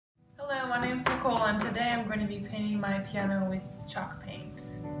my name's Nicole and today I'm going to be painting my piano with chalk paint.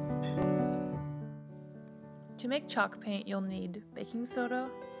 To make chalk paint, you'll need baking soda,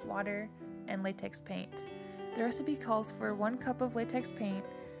 water, and latex paint. The recipe calls for 1 cup of latex paint,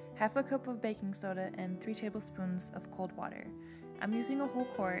 half a cup of baking soda, and 3 tablespoons of cold water. I'm using a whole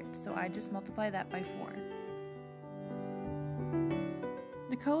quart, so I just multiply that by 4.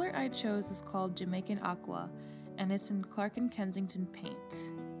 The color I chose is called Jamaican Aqua, and it's in Clark & Kensington paint.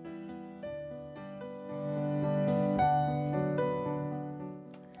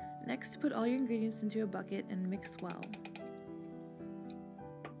 Next, put all your ingredients into a bucket and mix well.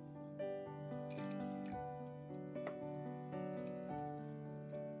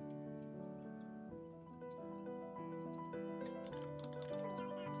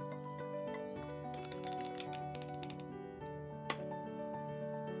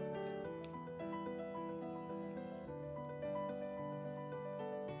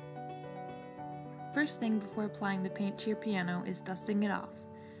 First thing before applying the paint to your piano is dusting it off.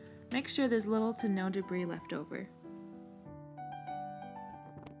 Make sure there's little to no debris left over.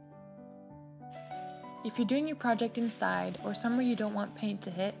 If you're doing your project inside or somewhere you don't want paint to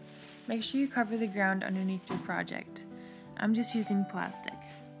hit, make sure you cover the ground underneath your project. I'm just using plastic.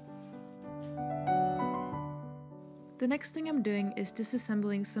 The next thing I'm doing is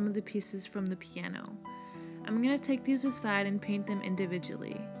disassembling some of the pieces from the piano. I'm going to take these aside and paint them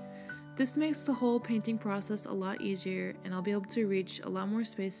individually. This makes the whole painting process a lot easier, and I'll be able to reach a lot more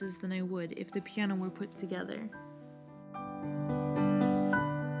spaces than I would if the piano were put together.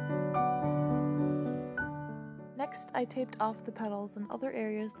 Next, I taped off the pedals and other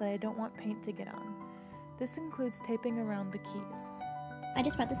areas that I don't want paint to get on. This includes taping around the keys. I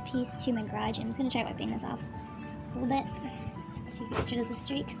just brought this piece to my garage and I'm just going to try wiping this off a little bit so you can get rid of the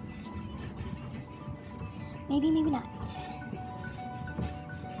streaks. Maybe, maybe not.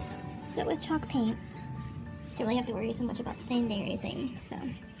 But with chalk paint, you don't really have to worry so much about sanding or anything, so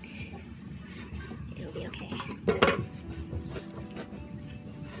it'll be okay.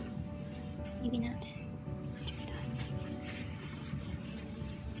 Maybe not. Turn it off.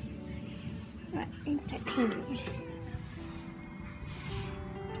 Alright, we're gonna start painting.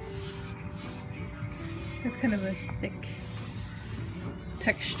 It's kind of a thick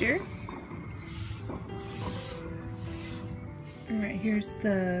texture. Alright, here's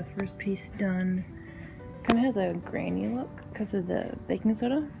the first piece done. Kind of has a grainy look because of the baking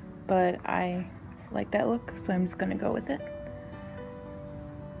soda, but I like that look, so I'm just going to go with it.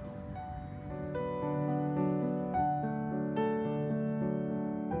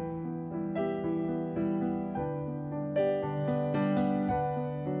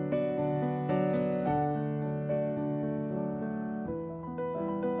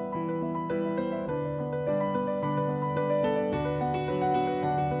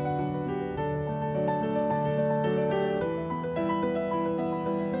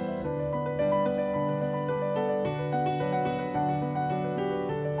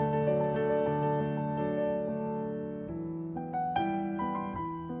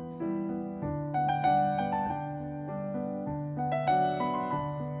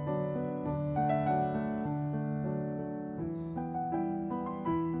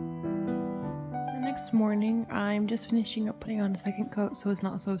 Next morning, I'm just finishing up putting on a second coat so it's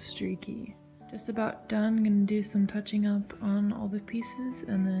not so streaky. Just about done. I'm gonna do some touching up on all the pieces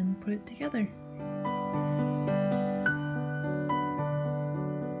and then put it together.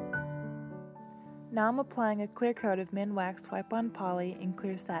 Now I'm applying a clear coat of Minwax wipe-on poly in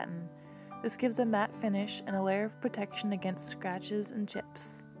clear satin. This gives a matte finish and a layer of protection against scratches and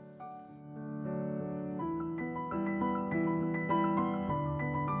chips.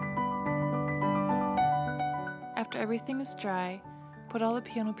 After everything is dry, put all the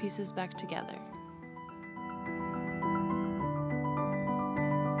piano pieces back together.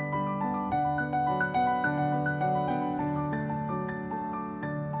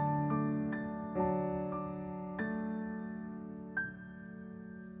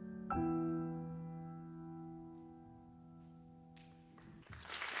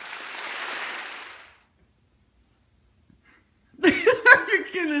 You're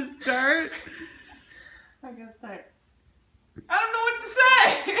gonna start? I'm gonna start. I don't know what to say!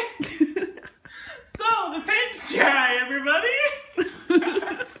 So, the paint's dry, everybody!